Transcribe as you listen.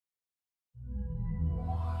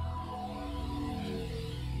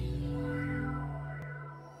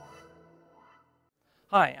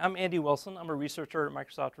Hi, I'm Andy Wilson. I'm a researcher at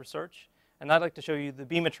Microsoft Research, and I'd like to show you the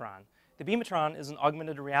Beamatron. The Beamatron is an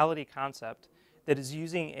augmented reality concept that is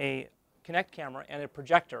using a Kinect camera and a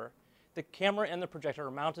projector. The camera and the projector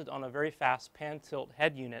are mounted on a very fast pan-tilt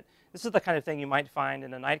head unit. This is the kind of thing you might find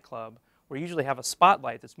in a nightclub where you usually have a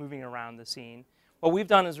spotlight that's moving around the scene. What we've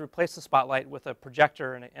done is replace the spotlight with a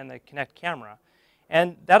projector and the Kinect camera.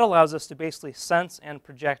 And that allows us to basically sense and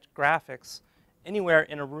project graphics anywhere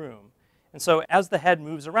in a room. And so as the head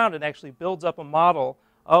moves around, it actually builds up a model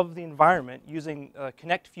of the environment using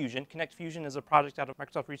Kinect Fusion. Kinect Fusion is a project out of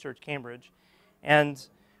Microsoft Research Cambridge. And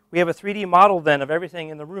we have a 3D model then of everything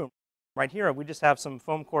in the room. Right here, we just have some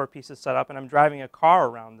foam core pieces set up, and I'm driving a car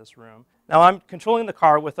around this room. Now I'm controlling the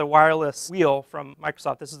car with a wireless wheel from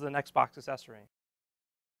Microsoft. This is the Nextbox accessory.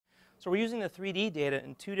 So we're using the 3D data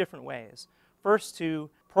in two different ways. First, to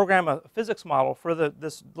program a physics model for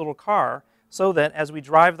this little car so that as we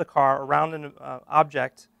drive the car around an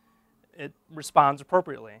object, it responds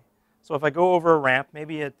appropriately. So if I go over a ramp,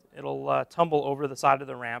 maybe it'll tumble over the side of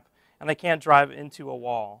the ramp, and I can't drive into a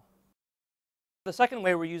wall. The second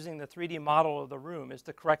way we're using the 3D model of the room is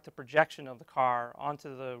to correct the projection of the car onto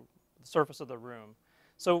the surface of the room.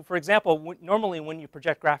 So for example, normally when you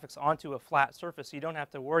project graphics onto a flat surface, you don't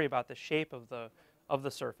have to worry about the shape of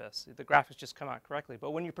the surface. The graphics just come out correctly.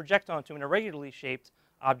 But when you project onto an irregularly shaped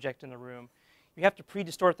object in the room, you have to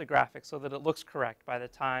pre-distort the graphics so that it looks correct by the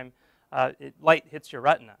time light hits your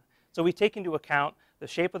retina. So we take into account the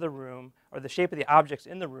shape of the room, or the shape of the objects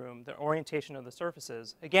in the room, the orientation of the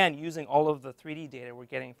surfaces, again, using all of the 3D data we're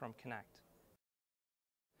getting from Kinect.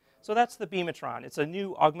 So that's the Beamatron. It's a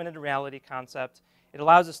new augmented reality concept. It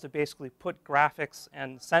allows us to basically put graphics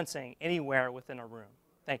and sensing anywhere within a room.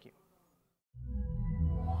 Thank you.